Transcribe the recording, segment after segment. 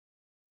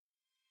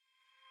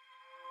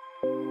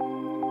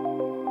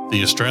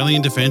the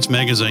Australian Defence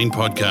Magazine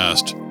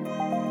podcast,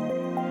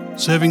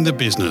 serving the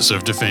business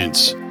of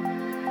defence,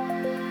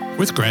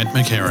 with Grant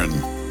McHerron.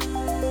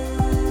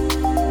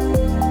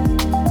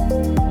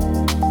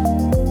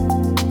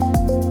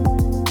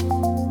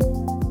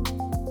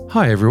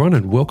 Hi everyone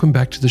and welcome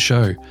back to the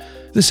show.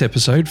 This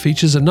episode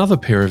features another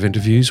pair of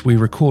interviews we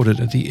recorded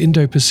at the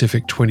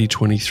Indo-Pacific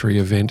 2023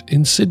 event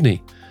in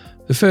Sydney.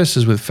 The first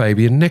is with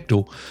Fabian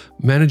Knechtel,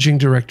 Managing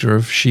Director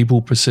of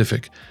Schiebel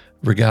Pacific,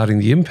 regarding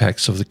the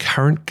impacts of the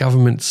current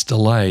government's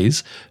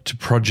delays to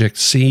Project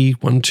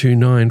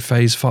C129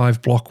 Phase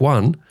 5 Block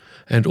 1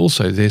 and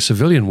also their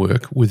civilian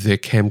work with their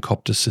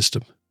camcopter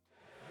system.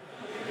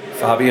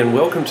 Fabian,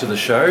 welcome to the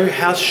show.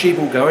 How's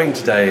Schiebel going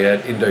today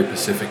at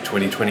Indo-Pacific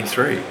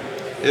 2023?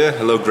 Yeah,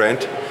 hello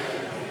Grant.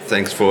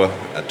 Thanks for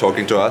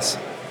talking to us.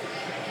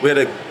 We had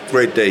a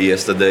great day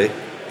yesterday,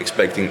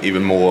 expecting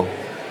even more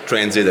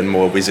transit and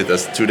more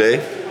visitors today,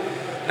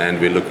 and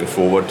we're looking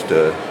forward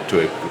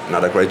to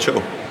another great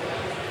show.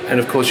 And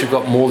of course you've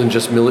got more than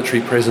just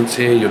military presence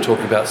here, you're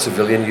talking about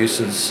civilian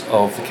uses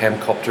of the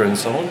camcopter and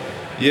so on?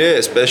 Yeah,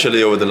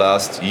 especially over the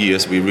last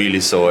years we really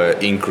saw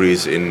an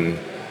increase in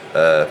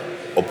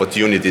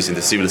opportunities in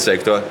the civil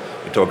sector.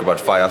 We talk about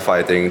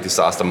firefighting,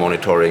 disaster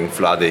monitoring,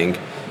 flooding.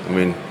 I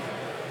mean,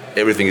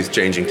 everything is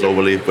changing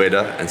globally,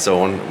 weather and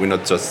so on. We're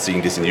not just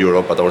seeing this in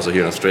Europe, but also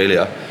here in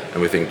Australia.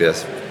 And we think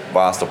there's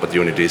vast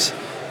opportunities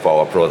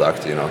for our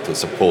product, to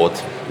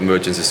support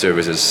emergency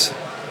services,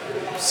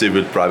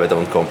 civil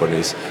private-owned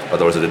companies, but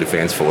also the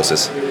defence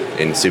forces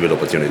in civil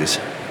opportunities.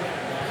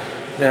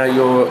 Now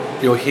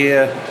you're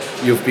here,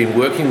 you've been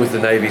working with the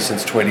Navy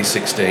since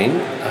 2016,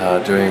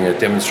 doing a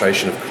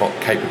demonstration of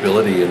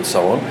capability and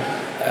so on.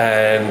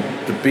 And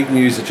the big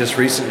news that just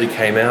recently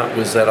came out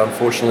was that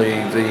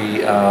unfortunately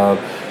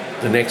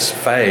the next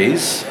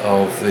phase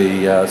of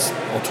the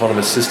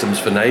autonomous systems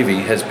for Navy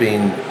has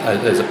been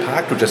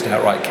parked or just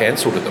outright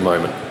cancelled at the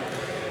moment.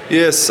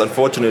 Yes,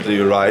 unfortunately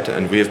you're right,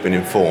 and we have been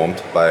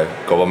informed by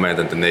government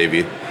and the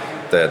Navy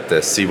that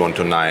the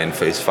C129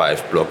 Phase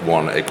 5 Block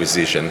 1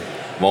 acquisition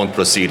won't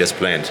proceed as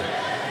planned.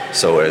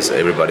 So as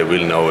everybody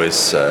will know,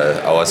 is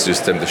our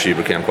system, the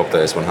Schiebel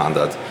Camcopter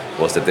S100,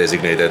 was the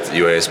designated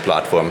US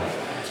platform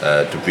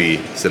to be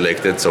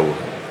selected. So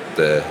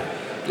the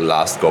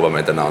last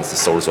government announced the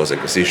sole source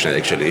acquisition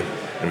actually,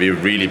 and we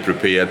really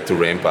prepared to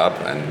ramp up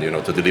and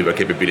to deliver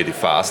capability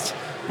fast,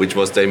 which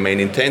was the main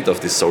intent of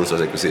this sole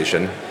source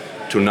acquisition.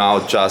 To now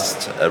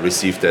just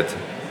receive that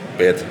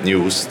bad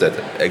news that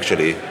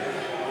actually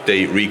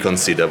they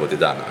reconsider what they've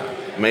done.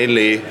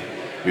 Mainly,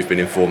 we've been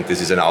informed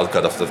this is an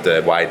outcome of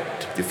the wide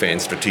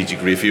defense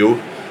strategic review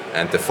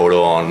and the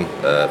follow-on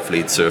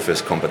fleet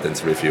surface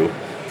competence review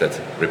that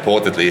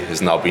reportedly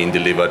has now been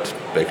delivered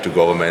back to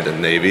government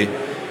and Navy,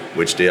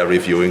 which they are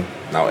reviewing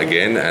now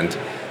again. And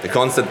the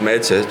constant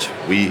message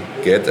we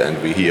get and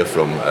we hear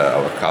from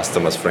our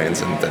customers,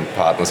 friends and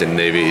partners in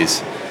Navy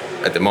is,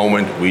 at the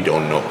moment, we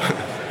don't know.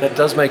 That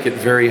does make it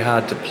very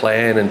hard to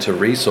plan and to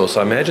resource.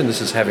 I imagine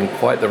this is having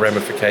quite the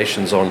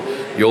ramifications on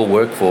your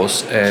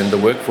workforce and the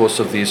workforce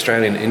of the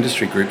Australian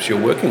industry groups you're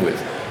working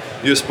with.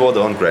 You're spot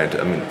on, Grant.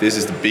 I mean, this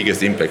is the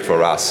biggest impact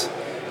for us.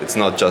 It's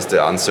not just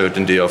the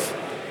uncertainty of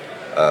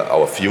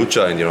our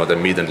future and the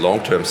mid and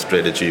long-term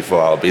strategy for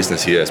our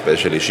business here,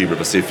 especially Schiebel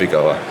Pacific,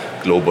 our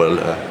global.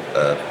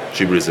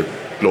 Schiebel is a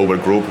global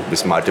group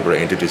with multiple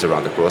entities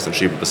around the course, and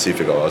Schiebel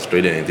Pacific, our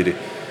Australian entity,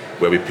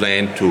 where we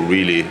plan to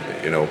really,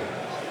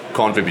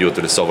 contribute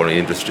to the sovereign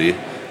industry.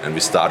 And we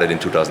started in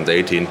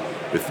 2018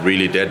 with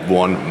really that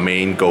one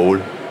main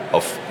goal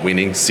of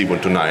winning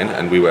C129,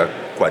 and we were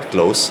quite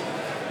close.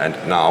 And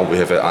now we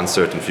have an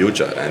uncertain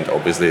future, and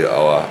obviously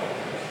our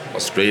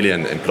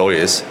Australian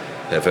employees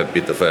have a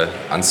bit of an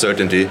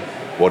uncertainty.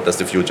 What does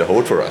the future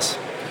hold for us?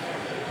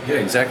 Yeah,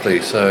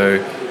 exactly. So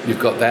you've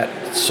got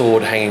that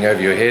sword hanging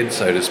over your head,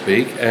 so to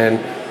speak, and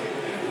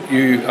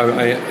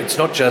it's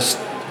not just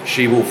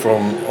Schiebel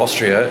from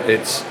Austria,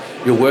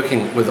 you're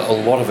working with a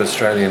lot of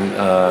Australian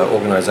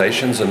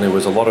organisations, and there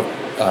was a lot of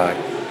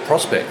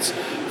prospects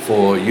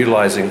for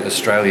utilising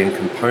Australian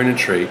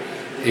componentry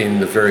in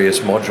the various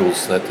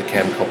modules that the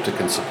camcopter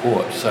can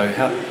support. So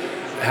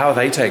how are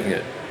they taking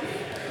it?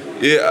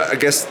 Yeah, I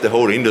guess the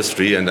whole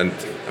industry, and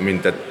I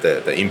mean that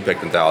the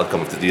impact and the outcome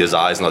of the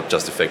DSR is not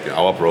just affecting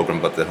our program,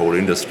 but the whole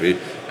industry.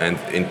 And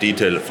in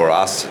detail for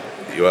us,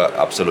 you are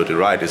absolutely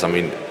right.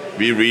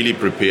 We really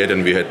prepared,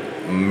 and we had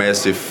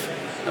massive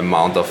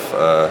amount of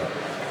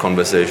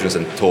conversations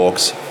and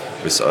talks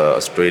with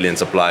Australian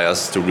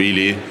suppliers to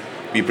really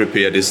be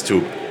prepared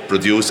to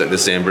produce and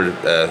assemble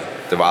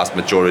the vast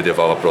majority of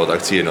our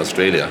products here in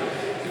Australia,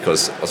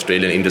 because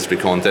Australian industry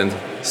content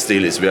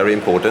still is very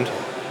important,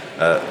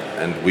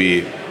 and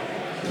we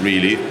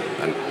really,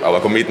 and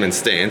our commitment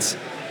stands,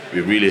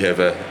 we really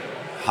have a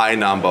high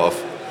number of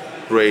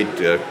great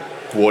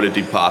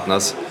quality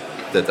partners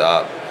that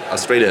are.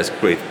 Australia has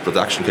great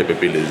production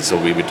capabilities, so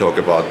we talk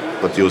about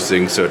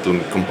producing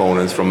certain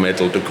components from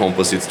metal to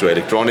composites to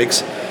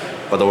electronics,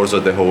 but also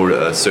the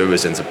whole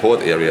service and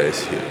support area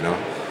is here,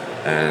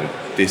 And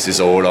this is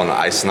all on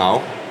ice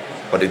now,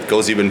 but it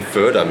goes even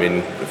further. I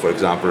mean, for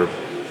example,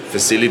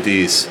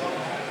 facilities,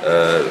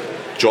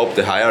 job,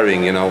 the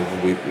hiring,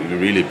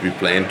 we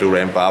plan to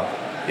ramp up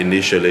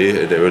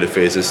initially, the early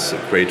phases,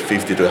 create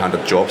 50 to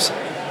 100 jobs,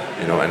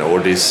 and all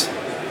this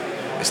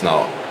is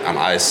now on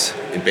ice.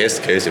 In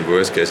best case, in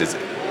worst case, it's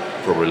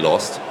probably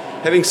lost.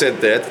 Having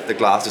said that, the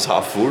glass is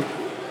half full.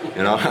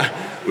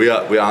 We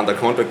are under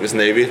contract with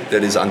Navy.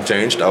 That is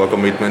unchanged. Our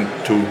commitment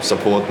to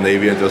support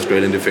Navy and the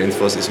Australian Defence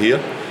Force is here.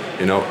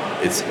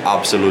 It's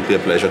absolutely a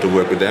pleasure to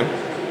work with them.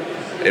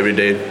 Every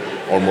day,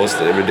 almost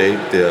every day,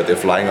 they're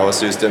flying our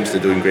systems.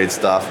 They're doing great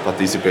stuff.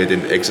 Participate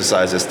in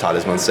exercises,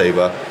 Talisman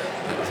Sabre.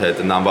 Had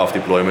a number of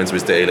deployments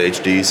with the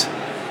LHDs.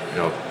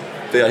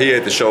 They are here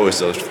at the show.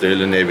 So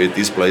Australian Navy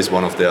displays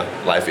one of their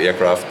live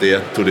aircraft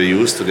there to the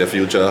use, to their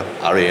future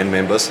RAN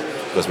members,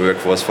 because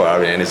workforce for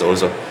RAN is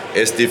also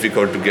as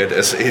difficult to get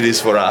as it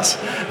is for us.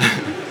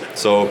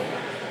 So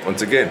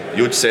once again,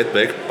 huge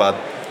setback, but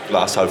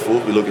glass half full.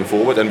 We're looking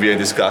forward, and we're in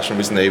discussion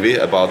with Navy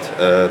about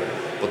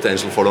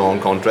potential follow-on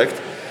contract,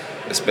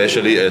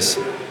 especially as,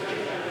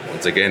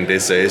 once again, they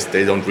say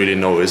they don't really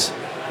know is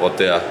what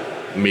their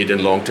mid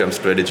and long-term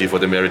strategy for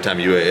the maritime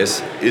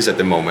UAS is at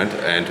the moment,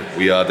 and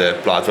we are the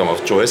platform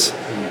of choice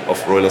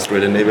of Royal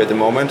Australian Navy at the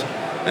moment,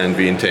 and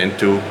we intend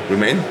to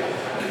remain.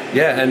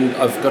 Yeah, and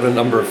I've got a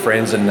number of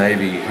friends in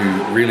Navy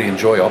who really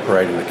enjoy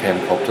operating the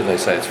camcopter. They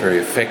say it's very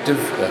effective,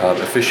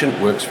 efficient,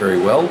 works very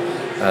well,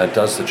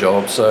 does the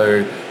job.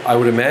 So I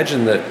would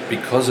imagine that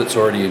because it's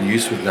already in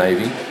use with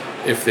Navy,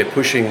 if they're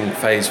pushing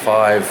Phase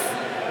 5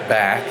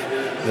 back,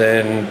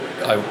 then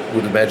I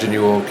would imagine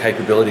your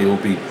capability will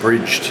be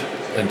bridged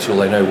until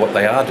they know what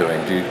they are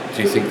doing.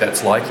 Do you think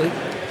that's likely?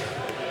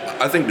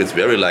 I think that's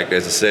very likely.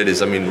 As I said,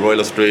 Royal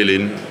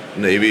Australian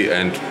Navy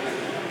and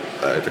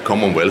the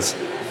Commonwealth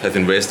have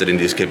invested in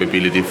this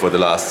capability for the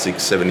last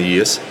 6-7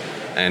 years,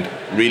 and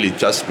really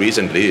just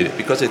recently,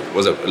 because it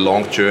was a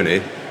long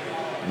journey,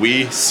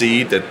 we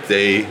see that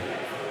they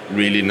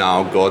really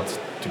now got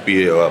to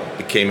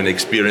became an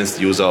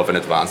experienced user of an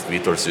advanced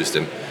VTOL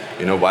system.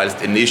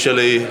 Whilst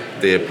initially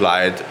they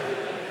applied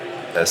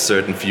a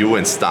certain view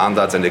and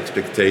standards and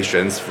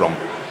expectations from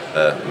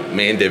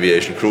manned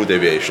aviation, crewed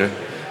aviation,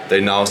 they're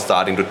now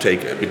starting to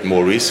take a bit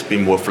more risk, be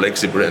more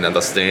flexible, and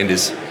understand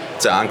it's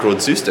an uncrewed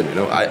system.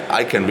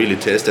 I can really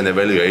test and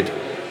evaluate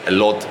a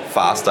lot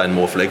faster and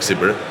more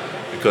flexible,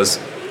 because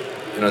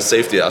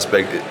safety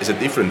aspect is a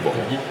different one.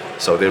 Mm-hmm.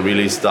 So they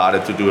really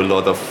started to do a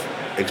lot of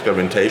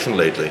experimentation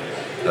lately.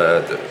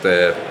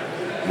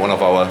 One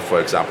of our,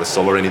 for example,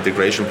 sovereign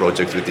integration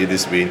projects we did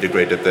is we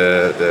integrated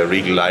the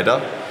Regal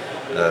LiDAR,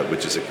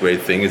 which is a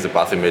great thing. It's a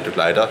bathymetric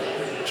LiDAR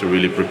to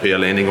really prepare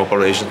landing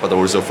operations, but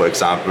also, for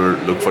example,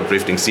 look for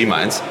drifting sea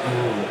mines.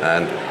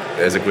 And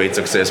there's a great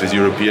success with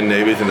European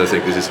navies, and I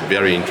think this is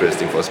very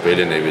interesting for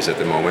Australian navies at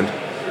the moment.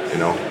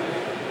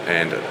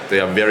 And they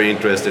are very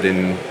interested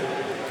in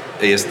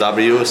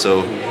ASW,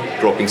 so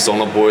dropping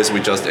sonar buoys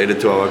we just added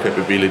to our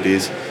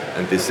capabilities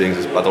and these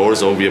things. But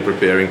also we are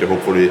preparing to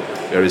hopefully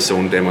very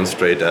soon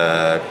demonstrate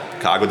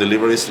cargo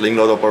delivery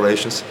sling-load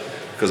operations,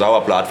 because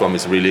our platform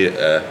is really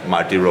a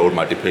multi-role,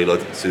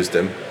 multi-payload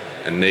system,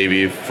 and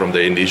Navy, from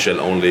the initial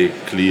only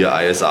clear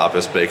ISR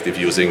perspective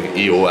using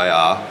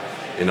EOIR,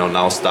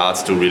 now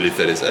starts to really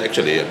say,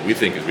 actually, we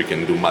think we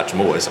can do much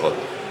more. So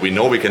we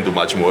know we can do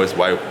much more.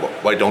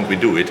 Why don't we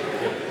do it?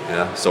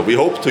 Yeah. So we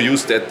hope to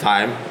use that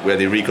time where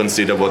they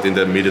reconsider what in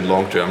the mid and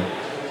long term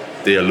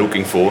they are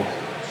looking for,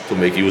 to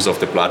make use of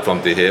the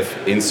platform they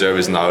have in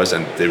service now,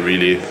 and they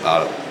really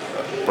are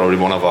probably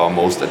one of our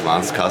most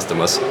advanced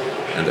customers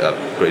and a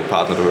great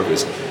partner to work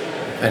with.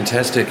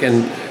 Fantastic.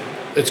 And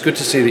it's good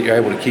to see that you're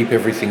able to keep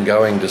everything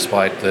going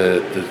despite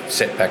the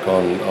setback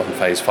on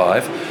Phase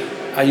 5.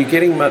 Are you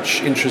getting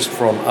much interest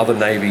from other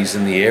navies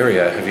in the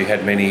area? Have you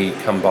had many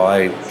come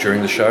by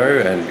during the show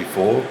and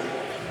before?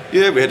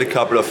 Yeah, we had a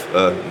couple of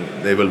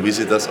naval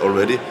visitors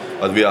already,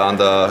 but we are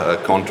under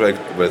contract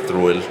with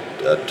Royal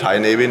Thai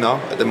Navy now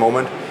at the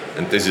moment,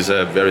 and this is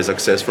a very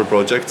successful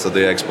project, so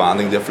they are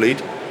expanding their fleet.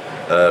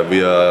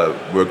 We are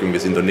working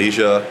with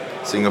Indonesia,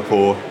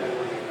 Singapore,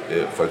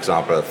 for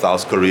example.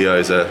 South Korea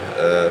is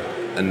a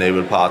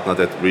naval partner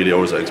that really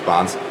also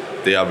expands.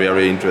 They are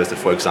very interested,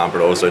 for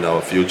example, also in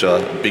our future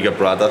bigger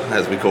brother,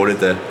 as we call it,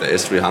 the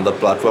S300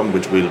 platform,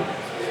 which will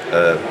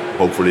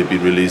hopefully be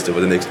released over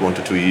the next 1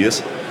 to 2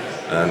 years.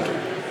 And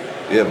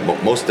yeah,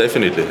 most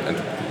definitely. And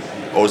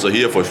also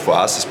here for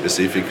us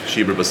specific,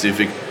 Schiebel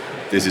Pacific,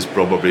 this is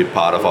probably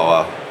part of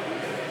our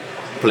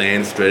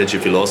plan, strategy,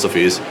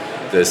 philosophies.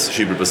 There's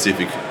Schiebel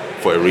Pacific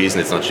for a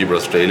reason, it's not Schiebel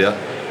Australia.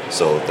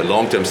 So the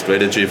long-term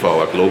strategy for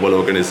our global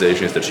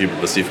organization is that Schiebel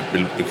Pacific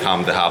will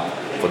become the hub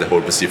for the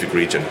whole Pacific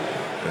region.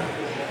 Yeah.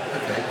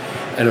 Okay.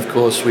 And of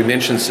course, we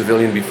mentioned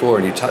civilian before,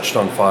 and you touched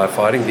on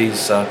firefighting.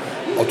 These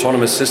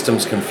autonomous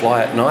systems can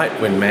fly at night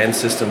when manned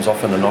systems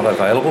often are not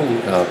available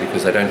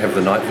because they don't have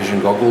the night vision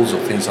goggles or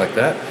things like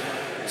that.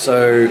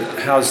 So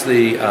how's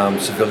the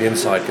civilian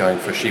side going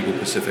for Schiebel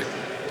Pacific?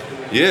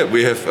 Yeah,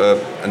 we have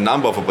a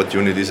number of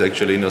opportunities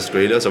actually in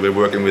Australia. So we're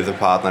working with a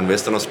partner in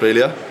Western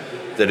Australia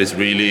that is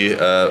really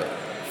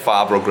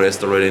far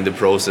progressed already in the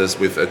process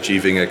with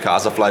achieving a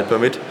CASA flight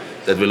permit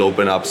that will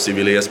open up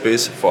civil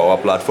airspace for our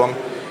platform.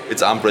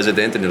 It's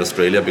unprecedented in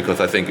Australia because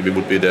I think we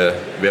would be the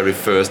very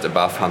first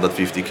above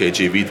 150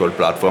 kg VTOL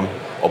platform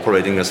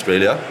operating in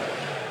Australia.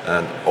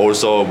 And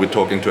also we're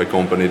talking to a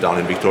company down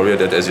in Victoria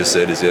that, as you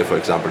said, is here, for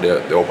example,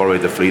 they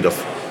operate a fleet of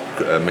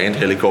manned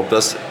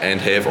helicopters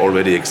and have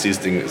already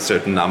existing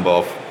certain number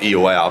of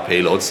EOIR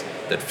payloads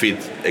that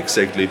fit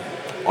exactly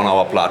on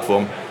our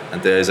platform.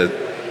 And there is a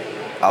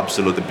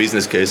absolute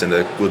business case and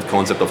a good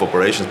concept of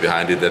operations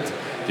behind it, that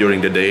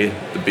during the day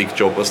the big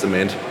choppers, the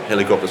manned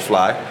helicopters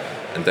fly,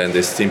 and then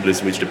they simply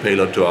switch the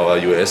payload to our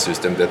UAS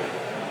system that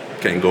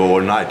can go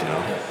all night,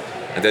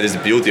 And that is the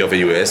beauty of a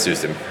UAS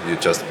system. You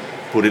just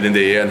put it in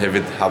the air and have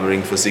it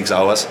hovering for 6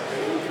 hours.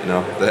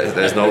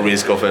 There's no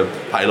risk of a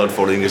pilot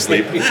falling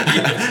asleep.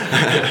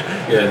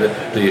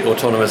 The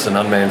autonomous and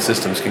unmanned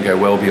systems can go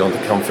well beyond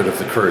the comfort of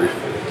the crew.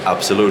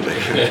 Absolutely.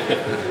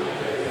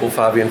 Well,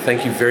 Fabian,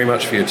 thank you very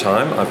much for your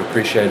time. I've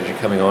appreciated you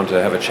coming on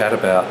to have a chat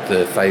about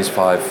the Phase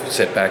 5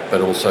 setback, but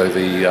also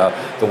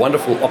the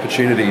wonderful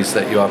opportunities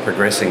that you are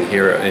progressing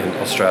here in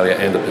Australia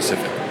and the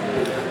Pacific.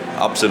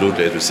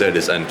 Absolutely, as we said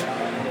this, and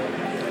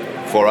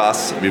for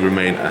us, we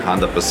remain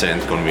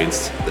 100%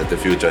 convinced that the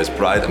future is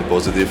bright and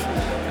positive,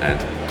 and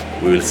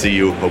we will see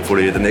you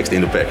hopefully at the next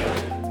Indo-Pacific.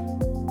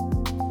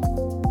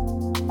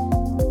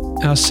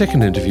 Our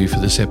second interview for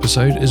this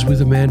episode is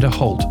with Amanda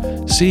Holt,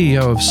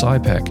 CEO of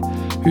SYPAQ,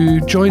 who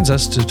joins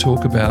us to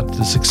talk about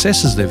the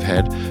successes they've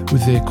had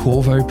with their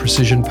Corvo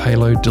Precision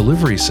Payload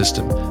Delivery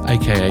System,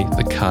 aka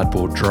the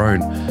cardboard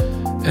drone,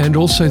 and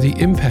also the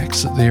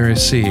impacts that they are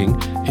seeing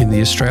in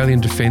the Australian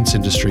defence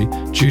industry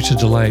due to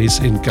delays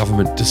in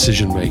government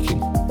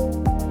decision-making.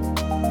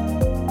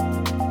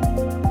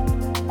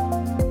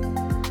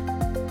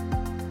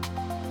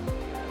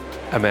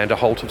 Amanda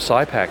Holt of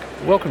SYPAQ,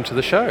 welcome to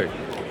the show.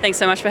 Thanks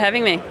so much for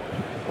having me.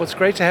 Well, it's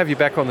great to have you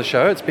back on the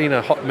show. It's been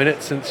a hot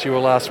minute since you were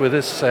last with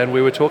us, and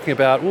we were talking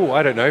about,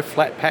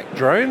 flat pack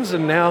drones,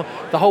 and now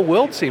the whole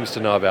world seems to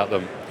know about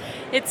them.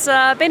 It's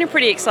been a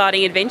pretty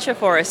exciting adventure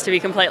for us, to be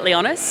completely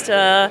honest.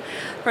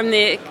 From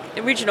the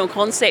original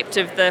concept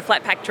of the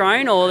flat pack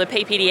drone, or the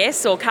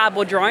PPDS, or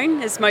cardboard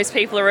drone, as most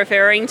people are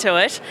referring to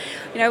it,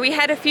 we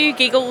had a few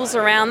giggles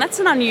around, that's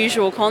an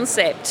unusual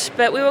concept,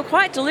 but we were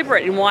quite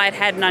deliberate in why it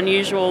had an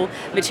unusual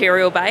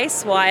material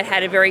base, why it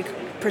had a very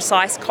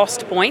precise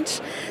cost point,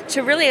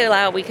 to really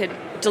allow we could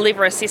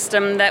deliver a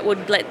system that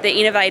would let the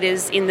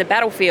innovators in the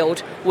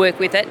battlefield work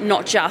with it,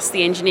 not just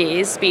the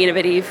engineers be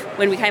innovative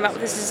when we came up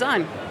with this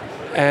design.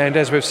 And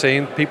as we've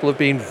seen, people have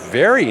been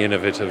very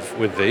innovative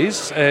with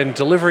these and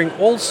delivering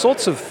all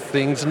sorts of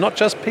things, not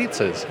just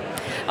pizzas.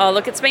 Oh,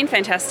 look, it's been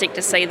fantastic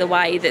to see the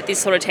way that this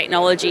sort of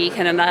technology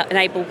can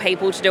enable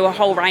people to do a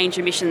whole range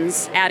of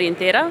missions out in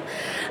theatre.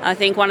 I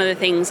think one of the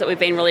things that we've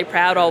been really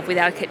proud of with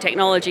our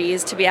technology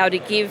is to be able to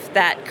give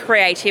that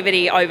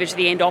creativity over to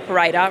the end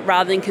operator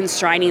rather than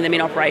constraining them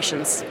in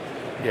operations.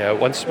 Yeah,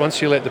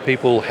 once you let the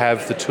people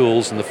have the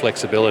tools and the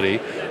flexibility,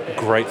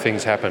 great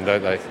things happen,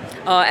 don't they?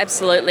 Oh,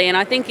 absolutely. And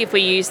I think if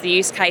we use the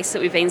use case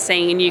that we've been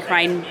seeing in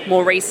Ukraine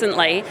more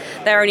recently,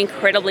 they're an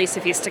incredibly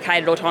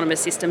sophisticated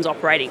autonomous systems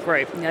operating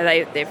group.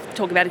 They're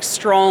talking about a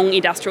strong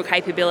industrial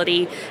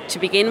capability to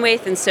begin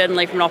with, and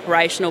certainly from an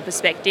operational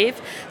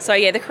perspective. So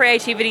yeah, the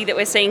creativity that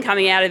we're seeing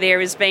coming out of there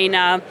has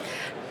been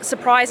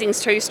surprising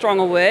is too strong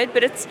a word,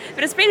 but it's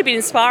been a bit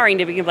inspiring,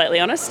 to be completely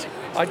honest.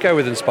 I'd go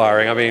with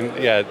inspiring. I mean,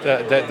 yeah,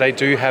 they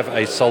do have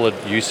a solid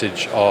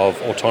usage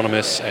of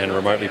autonomous and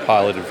remotely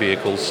piloted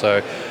vehicles.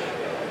 So,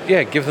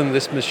 yeah, give them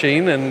this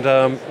machine and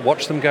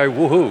watch them go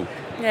woohoo.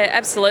 Yeah,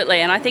 absolutely.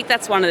 And I think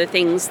that's one of the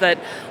things that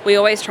we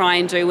always try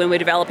and do when we're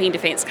developing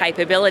defence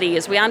capability,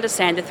 is we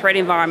understand the threat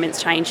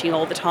environment's changing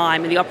all the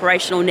time, and the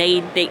operational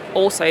need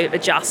also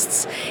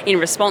adjusts in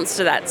response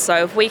to that.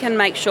 So if we can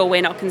make sure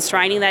we're not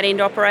constraining that end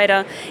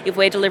operator, if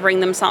we're delivering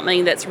them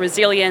something that's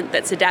resilient,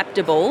 that's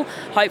adaptable,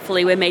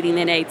 hopefully we're meeting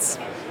their needs.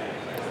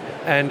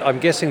 And I'm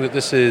guessing that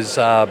this is,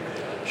 shall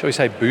we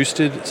say,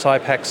 boosted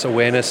SYPAQ's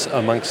awareness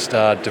amongst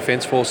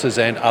defence forces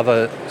and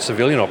other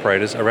civilian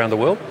operators around the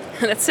world?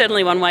 That's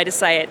certainly one way to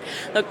say it.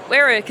 Look,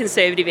 we're a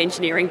conservative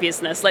engineering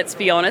business, let's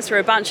be honest. We're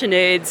a bunch of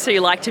nerds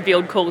who like to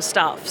build cool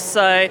stuff.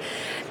 So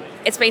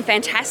it's been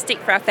fantastic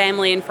for our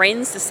family and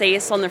friends to see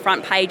us on the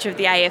front page of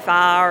the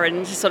AFR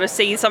and to sort of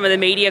see some of the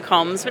media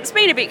comms. But it's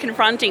been a bit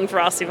confronting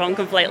for us, if I'm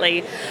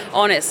completely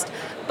honest.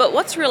 But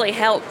what's really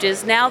helped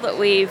is now that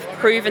we've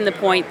proven the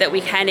point that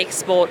we can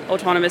export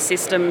autonomous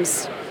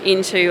systems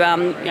into,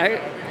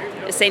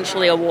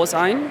 essentially a war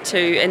zone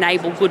to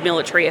enable good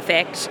military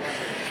effect,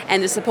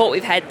 and the support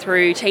we've had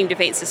through Team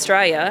Defence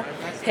Australia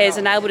has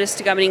enabled us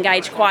to go and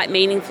engage quite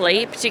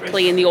meaningfully,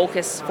 particularly in the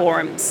AUKUS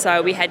forums.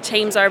 So we had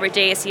teams over at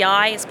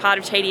DSR as part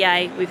of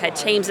TDA, we've had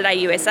teams at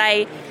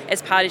AUSA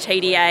as part of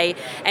TDA,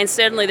 and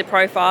certainly the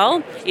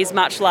profile is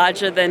much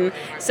larger than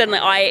certainly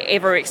I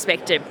ever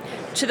expected.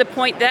 to the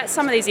point that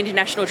some of these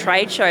international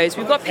trade shows,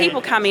 we've got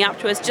people coming up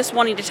to us just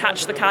wanting to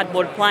touch the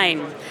cardboard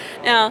plane.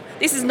 Now,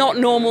 this is not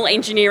normal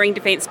engineering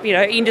defence,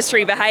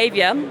 industry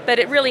behaviour, but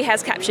it really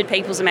has captured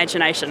people's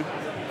imagination.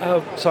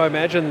 So I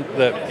imagine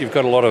that you've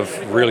got a lot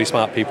of really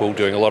smart people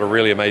doing a lot of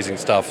really amazing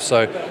stuff.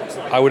 So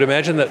I would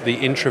imagine that the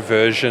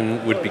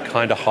introversion would be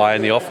kind of high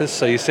in the office.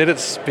 So you said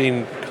it's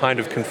been kind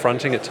of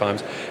confronting at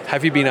times.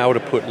 Have you been able to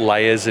put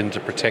layers in to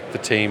protect the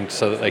team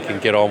so that they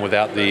can get on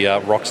without the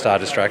rock star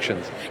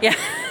distractions? Yeah.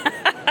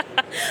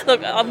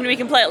 Look, I'm going to be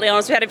completely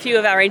honest. We had a few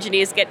of our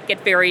engineers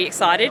get very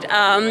excited.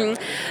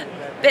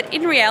 But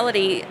in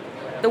reality,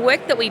 the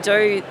work that we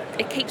do,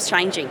 it keeps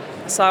changing.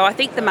 So I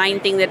think the main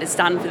thing that it's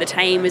done for the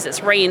team is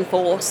it's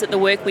reinforced that the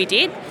work we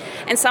did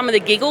and some of the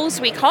giggles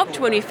we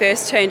copped when we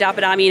first turned up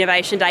at Army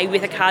Innovation Day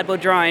with a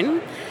cardboard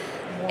drone,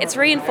 it's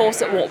reinforced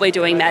that what we're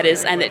doing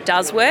matters and it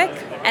does work.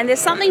 And there's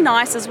something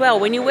nice as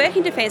well. When you work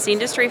in defence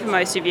industry for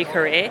most of your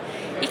career,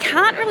 you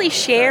can't really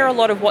share a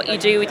lot of what you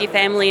do with your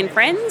family and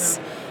friends.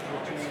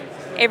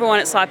 Everyone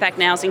at SYPAQ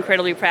now is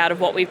incredibly proud of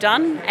what we've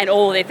done, and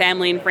all of their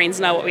family and friends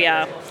know what we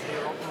are.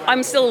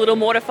 I'm still a little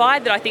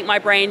mortified that I think my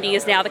branding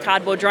is now the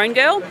cardboard drone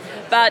girl,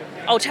 but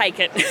I'll take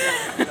it.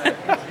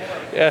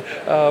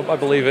 I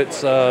believe it's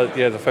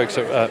the folks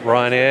at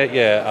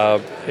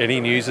Ryanair.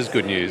 Any news is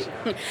good news.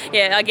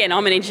 Yeah, again,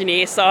 I'm an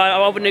engineer, so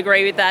I wouldn't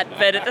agree with that.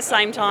 But at the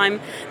same time,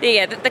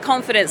 the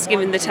confidence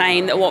given the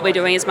team that what we're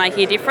doing is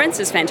making a difference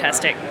is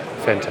fantastic.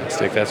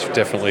 Fantastic. That's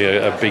definitely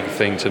a big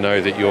thing to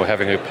know that you're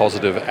having a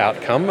positive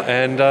outcome,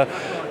 and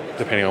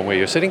depending on where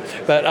you're sitting.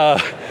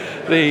 But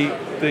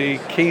the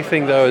key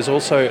thing, though, is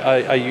also,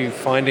 are you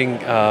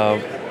finding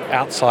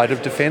outside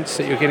of defence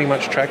that you're getting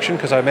much traction?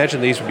 Because I imagine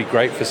these would be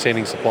great for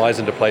sending supplies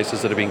into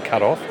places that have been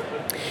cut off.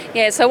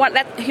 Yeah, so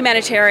that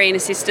humanitarian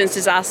assistance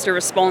disaster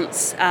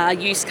response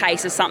use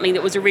case is something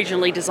that was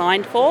originally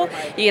designed for.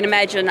 You can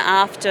imagine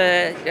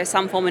after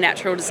some form of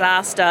natural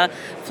disaster,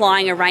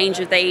 flying a range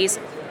of these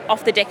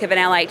off the deck of an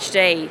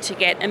LHD to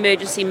get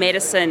emergency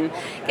medicine,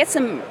 get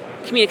some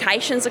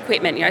communications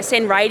equipment,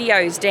 send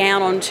radios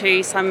down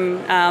onto some,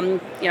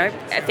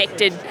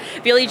 affected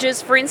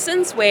villages, for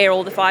instance, where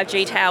all the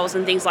 5G towers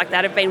and things like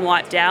that have been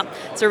wiped out.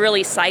 It's a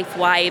really safe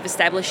way of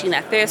establishing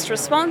that first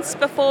response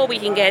before we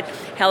can get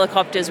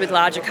helicopters with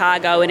larger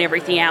cargo and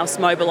everything else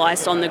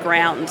mobilised on the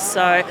ground.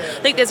 So I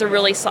think there's a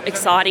really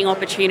exciting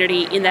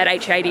opportunity in that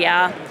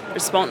HADR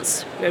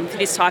response for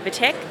this type of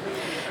tech.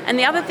 And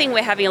the other thing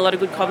we're having a lot of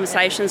good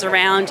conversations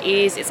around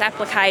is its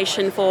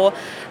application for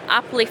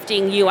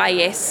uplifting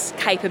UAS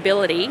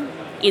capability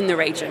in the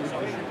region.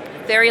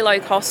 Very low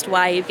cost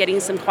way of getting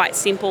some quite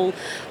simple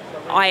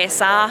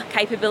ISR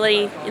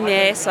capability in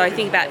there. So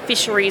think about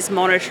fisheries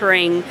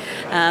monitoring,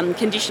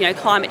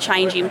 climate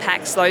change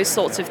impacts, those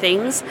sorts of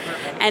things.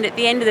 And at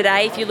the end of the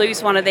day, if you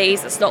lose one of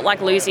these, it's not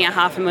like losing a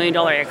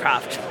 $500,000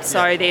 aircraft.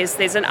 So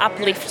there's an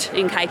uplift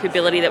in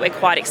capability that we're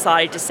quite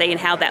excited to see and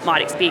how that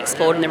might be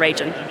explored in the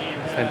region.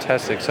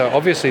 Fantastic. So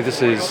obviously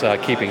this is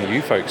keeping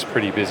you folks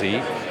pretty busy,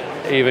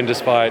 even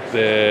despite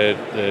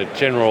the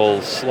general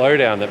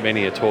slowdown that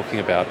many are talking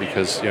about,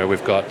 because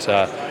we've got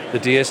the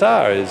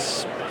DSR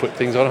has put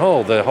things on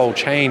hold, the whole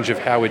change of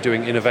how we're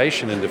doing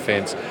innovation in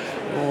defence.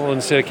 Well,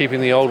 instead of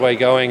keeping the old way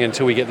going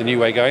until we get the new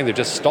way going, they've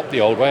just stopped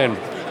the old way, and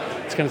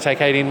it's going to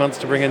take 18 months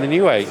to bring in the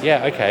new way.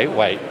 Yeah, okay,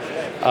 wait.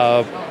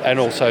 And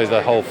also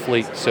the whole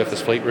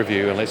surface fleet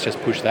review, and let's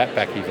just push that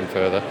back even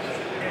further.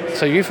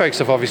 So you folks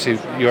have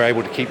you're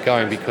able to keep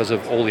going because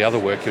of all the other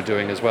work you're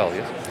doing as well,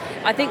 yes?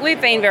 I think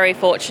we've been very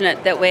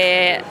fortunate that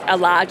we're a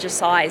larger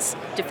size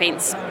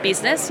defence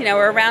business.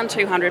 We're around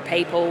 200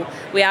 people.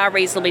 We are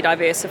reasonably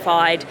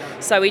diversified.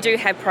 So we do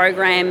have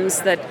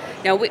programs that,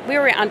 we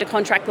were under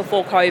contract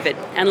before COVID,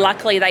 and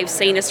luckily they've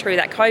seen us through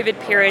that COVID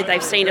period.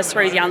 They've seen us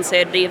through the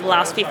uncertainty of the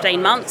last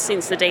 15 months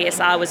since the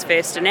DSR was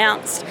first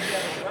announced.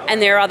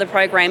 And there are other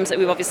programs that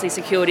we've obviously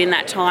secured in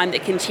that time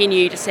that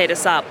continue to set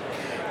us up.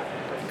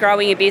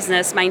 Growing a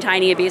business,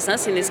 maintaining a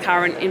business in this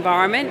current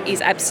environment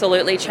is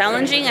absolutely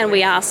challenging, and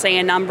we are seeing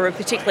a number of,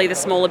 particularly the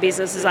smaller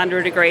businesses, under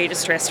a degree of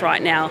distress right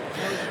now.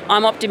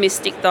 I'm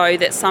optimistic, though,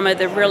 that some of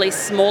the really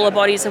smaller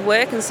bodies of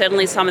work, and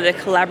certainly some of the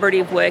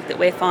collaborative work that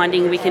we're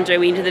finding we can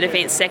do into the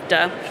defence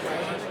sector,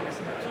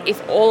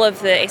 if all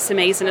of the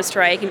SMEs in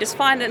Australia can just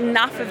find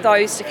enough of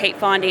those to keep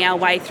finding our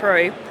way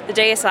through, the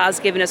DSR has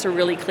given us a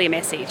really clear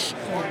message.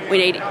 We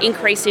need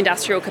increased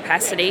industrial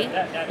capacity,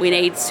 we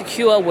need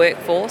secure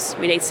workforce,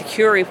 we need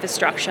secure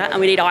infrastructure, and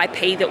we need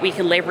IP that we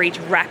can leverage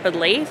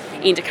rapidly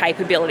into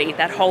capability,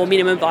 that whole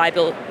minimum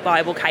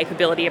viable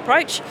capability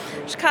approach,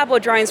 which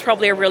cardboard drone is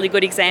probably a really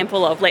good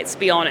example of, let's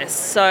be honest.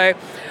 So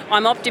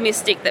I'm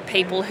optimistic that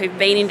people who've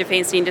been in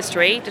defence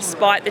industry,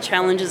 despite the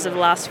challenges of the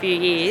last few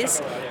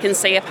years, can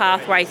see a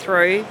pathway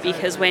through,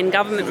 because when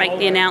government make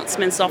the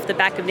announcements off the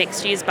back of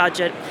next year's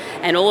budget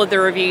and all of the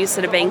reviews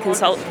that are being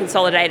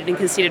consolidated and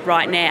considered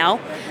right now,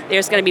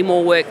 there's going to be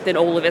more work than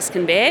all of us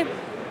can bear,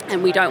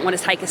 and we don't want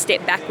to take a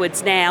step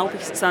backwards now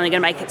because it's only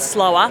going to make it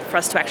slower for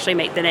us to actually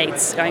meet the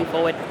needs going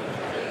forward.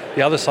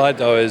 The other side,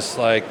 though, is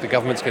like the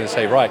government's going to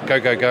say, right,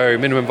 go,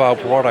 minimum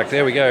viable product,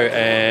 there we go,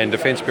 and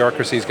defence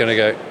bureaucracy is going to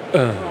go,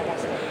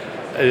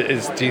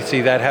 do you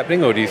see that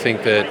happening, or do you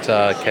think that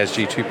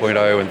CASG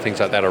 2.0 and things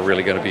like that are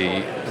really going to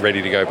be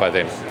ready to go by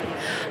then?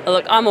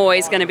 Look, I'm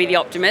always going to be the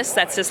optimist.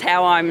 That's just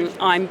how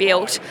I'm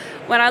built.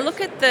 When I look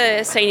at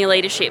the senior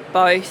leadership,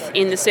 both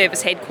in the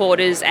service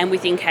headquarters and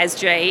within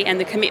CASG, and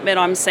the commitment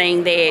I'm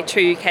seeing there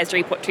to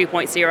CASG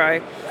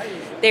 2.0,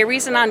 there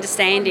is an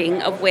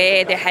understanding of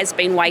where there has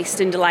been waste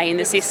and delay in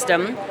the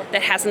system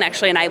that hasn't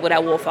actually enabled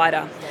our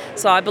warfighter.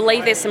 So I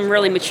believe there's some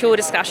really mature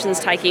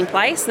discussions taking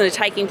place, and they're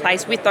taking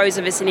place with those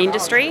of us in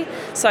industry,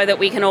 so that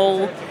we can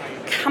all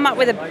come up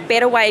with a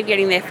better way of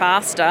getting there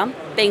faster,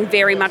 being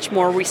very much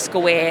more risk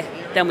aware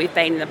than we've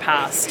been in the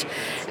past.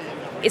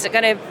 Is it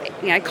going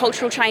to,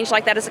 cultural change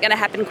like that, is it going to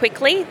happen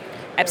quickly?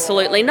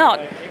 Absolutely not.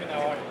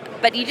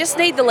 But you just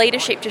need the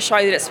leadership to show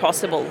that it's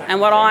possible. And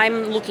what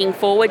I'm looking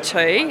forward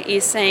to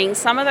is seeing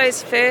some of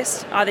those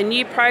first either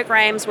new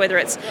programs, whether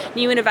it's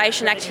new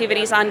innovation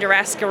activities under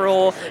ASCA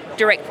or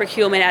direct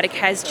procurement out of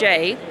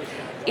CASG,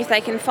 if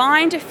they can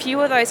find a few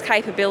of those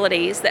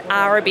capabilities that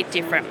are a bit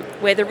different,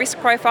 where the risk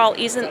profile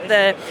isn't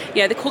the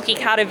cookie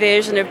cutter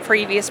version of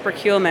previous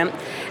procurement,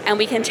 and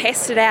we can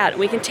test it out.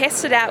 We can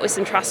test it out with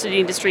some trusted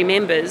industry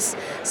members,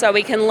 so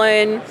we can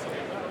learn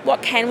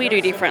what can we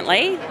do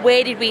differently,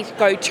 where did we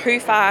go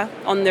too far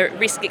on the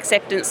risk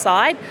acceptance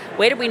side,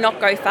 where did we not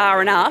go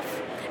far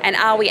enough, and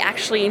are we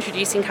actually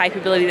introducing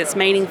capability that's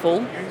meaningful?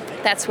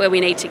 That's where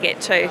we need to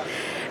get to.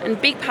 And a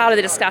big part of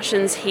the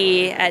discussions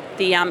here at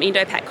the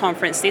Indo-Pac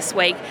conference this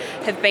week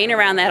have been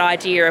around that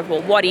idea of,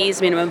 well, what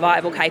is minimum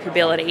viable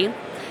capability?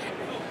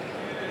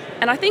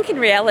 And I think in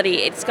reality,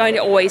 it's going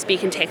to always be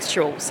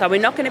contextual. So we're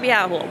not going to be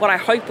able, what I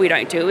hope we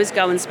don't do is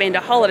go and spend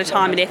a whole lot of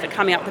time and effort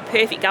coming up with the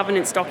perfect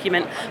governance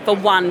document for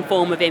one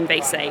form of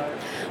MVC.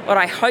 What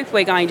I hope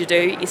we're going to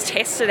do is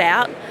test it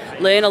out,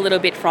 learn a little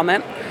bit from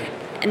it.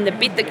 And the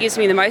bit that gives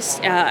me the most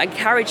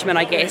encouragement,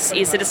 I guess,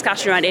 is the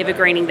discussion around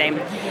evergreening them.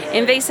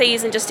 MVC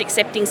isn't just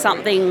accepting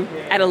something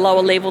at a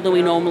lower level than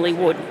we normally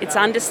would. It's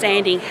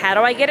understanding, how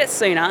do I get it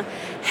sooner?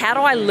 How do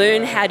I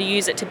learn how to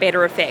use it to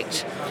better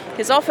effect?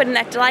 Because often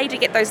that delay to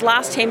get those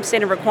last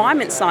 10% of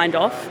requirements signed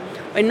off,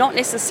 we're not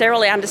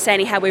necessarily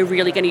understanding how we're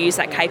really going to use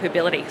that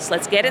capability. So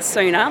let's get it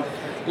sooner,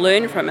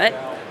 learn from it,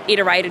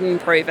 iterate it and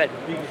improve it.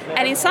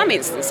 And in some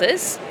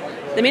instances,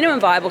 the minimum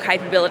viable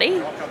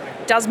capability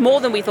does more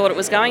than we thought it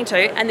was going to,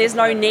 and there's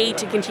no need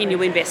to continue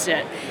to invest in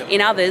it.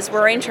 In others,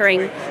 we're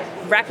entering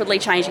rapidly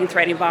changing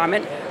threat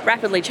environment,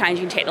 rapidly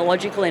changing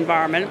technological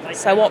environment.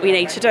 So what we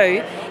need to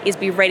do is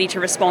be ready to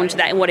respond to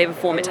that in whatever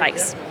form it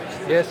takes.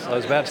 Yes, I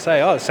was about to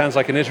say, it sounds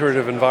like an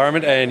iterative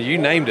environment, and you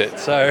named it.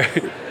 So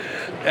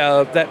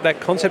that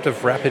concept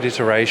of rapid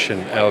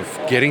iteration, of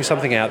getting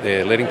something out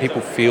there, letting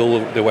people feel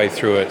their way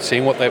through it,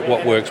 seeing what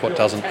works, what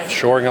doesn't,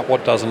 shoring up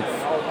what doesn't,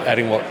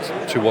 adding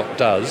what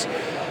does.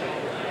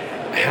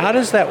 How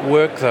does that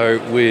work, though,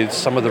 with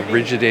some of the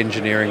rigid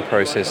engineering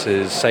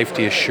processes,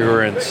 safety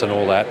assurance and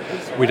all that?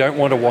 We don't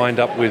want to wind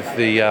up with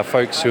the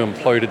folks who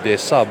imploded their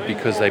sub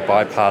because they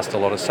bypassed a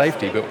lot of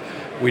safety, but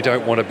we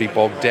don't want to be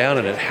bogged down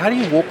in it. How do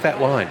you walk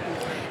that line?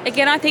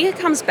 Again, I think it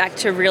comes back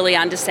to really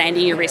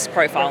understanding your risk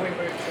profile.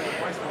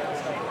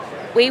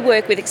 We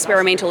work with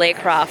experimental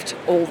aircraft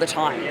all the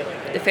time.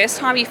 The first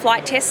time you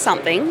flight test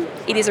something,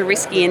 it is a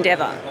risky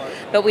endeavour.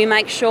 But we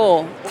make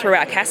sure through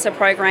our CASA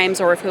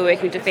programs, or if we're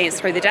working with Defence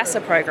through the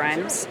DSR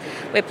programs,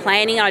 we're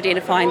planning and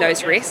identifying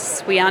those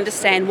risks, we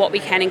understand what we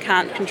can and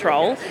can't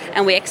control,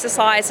 and we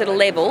exercise at a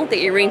level that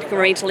you're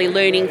incrementally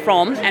learning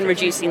from and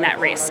reducing that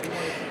risk.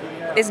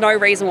 There's no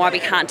reason why we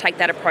can't take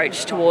that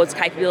approach towards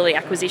capability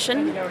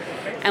acquisition.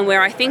 And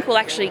where I think we'll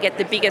actually get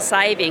the bigger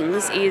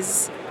savings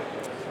is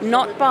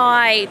not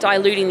by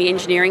diluting the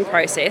engineering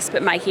process,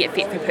 but making it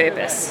fit for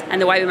purpose. And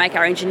the way we make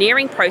our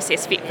engineering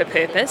process fit for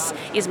purpose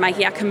is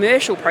making our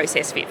commercial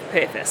process fit for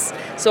purpose.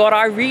 So what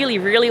I really,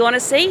 really want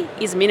to see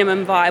is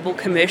minimum viable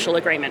commercial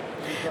agreement.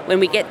 When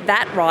we get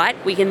that right,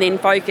 we can then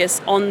focus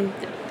on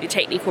the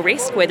technical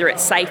risk, whether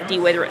it's safety,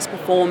 whether it's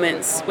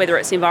performance, whether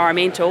it's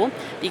environmental,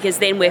 because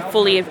then we're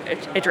fully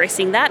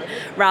addressing that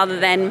rather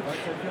than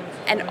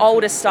an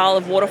older style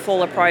of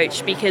waterfall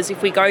approach, because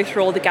if we go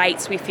through all the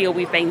gates, we feel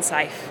we've been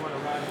safe.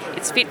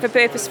 It's fit for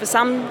purpose for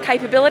some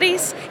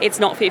capabilities. It's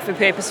not fit for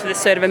purpose for the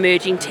sort of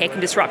emerging tech and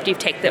disruptive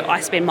tech that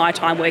I spend my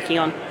time working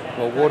on.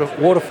 Well,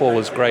 waterfall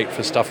is great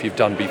for stuff you've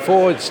done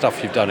before,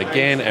 stuff you've done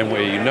again, and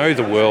where you know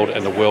the world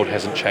and the world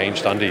hasn't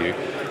changed under you.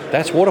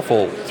 That's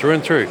waterfall through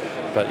and through.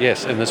 But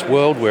yes, in this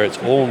world where it's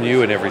all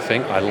new and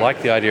everything, I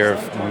like the idea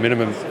of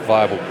minimum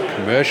viable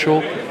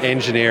commercial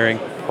engineering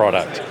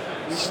product.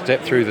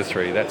 Step through the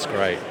three. That's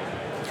great.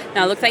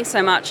 No, look, thanks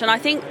so much. And I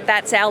think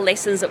that's our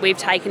lessons that we've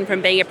taken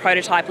from being a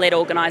prototype-led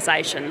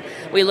organisation.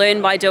 We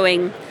learn by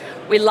doing.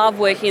 We love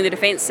working in the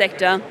defence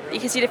sector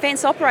because your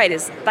defence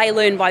operators, they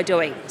learn by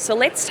doing. So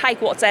let's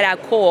take what's at our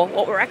core,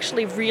 what we're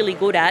actually really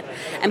good at,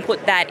 and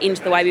put that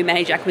into the way we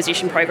manage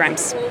acquisition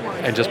programs.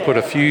 And just put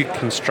a few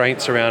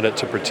constraints around it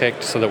to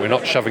protect so that we're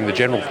not shoving the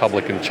general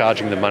public and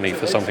charging them money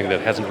for something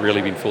that hasn't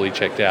really been fully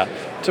checked out.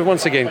 To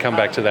once again come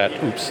back to that,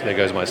 oops, there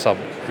goes my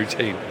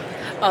sub-routine.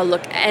 Oh,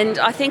 look, and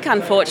I think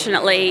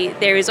unfortunately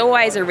there is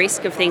always a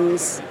risk of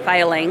things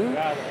failing,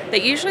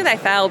 but usually they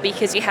fail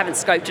because you haven't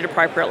scoped it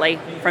appropriately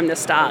from the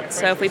start.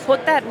 So if we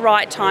put that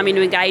right time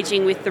into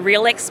engaging with the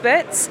real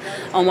experts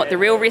on what the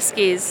real risk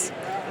is,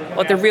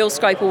 what the real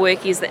scope of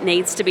work is that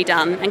needs to be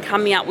done, and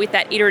coming up with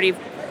that iterative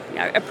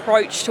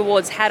approach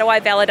towards how do I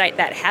validate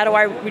that, how do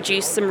I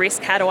reduce some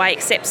risk, how do I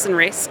accept some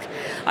risk,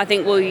 I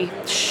think we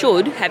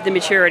should have the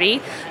maturity,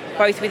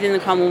 both within the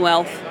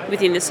Commonwealth,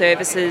 within the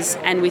services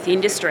and with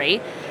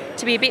industry,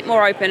 to be a bit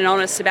more open and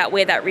honest about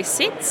where that risk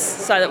sits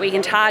so that we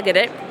can target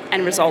it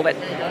and resolve it.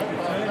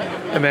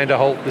 Amanda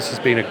Holt, this has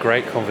been a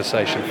great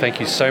conversation. Thank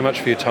you so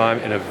much for your time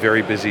in a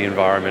very busy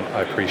environment.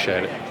 I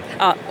appreciate it.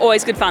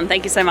 Always good fun.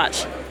 Thank you so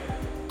much.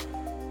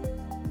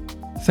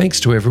 Thanks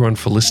to everyone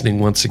for listening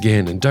once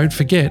again. And don't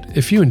forget,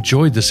 if you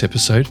enjoyed this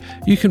episode,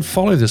 you can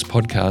follow this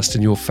podcast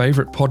in your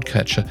favourite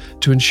podcatcher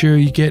to ensure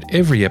you get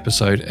every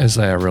episode as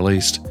they are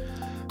released.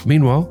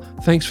 Meanwhile,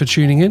 thanks for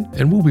tuning in,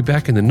 and we'll be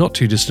back in the not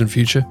too distant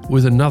future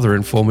with another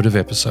informative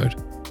episode.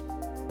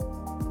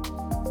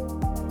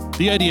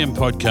 The ADM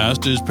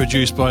podcast is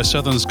produced by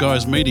Southern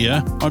Skies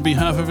Media on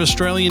behalf of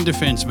Australian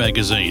Defence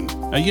Magazine,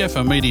 a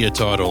YAFA media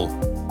title.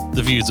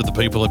 The views of the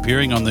people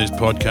appearing on this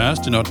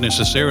podcast do not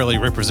necessarily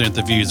represent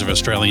the views of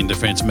Australian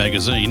Defence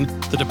Magazine,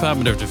 the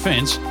Department of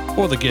Defence,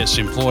 or the guest's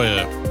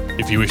employer.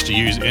 If you wish to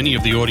use any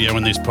of the audio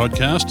in this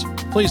podcast,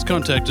 please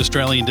contact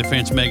Australian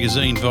Defence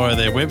Magazine via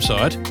their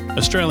website,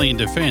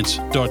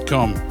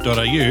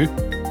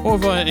 australiandefence.com.au, or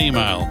via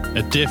email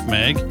at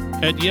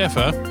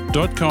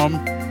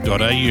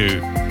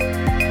defmag@yafa.com.au.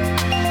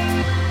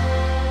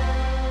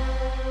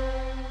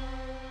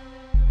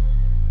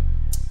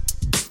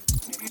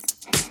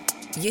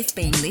 You've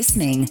been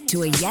listening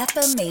to a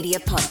YAFA Media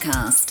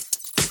podcast.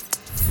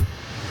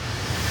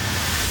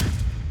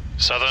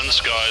 Southern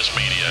Skies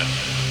Media.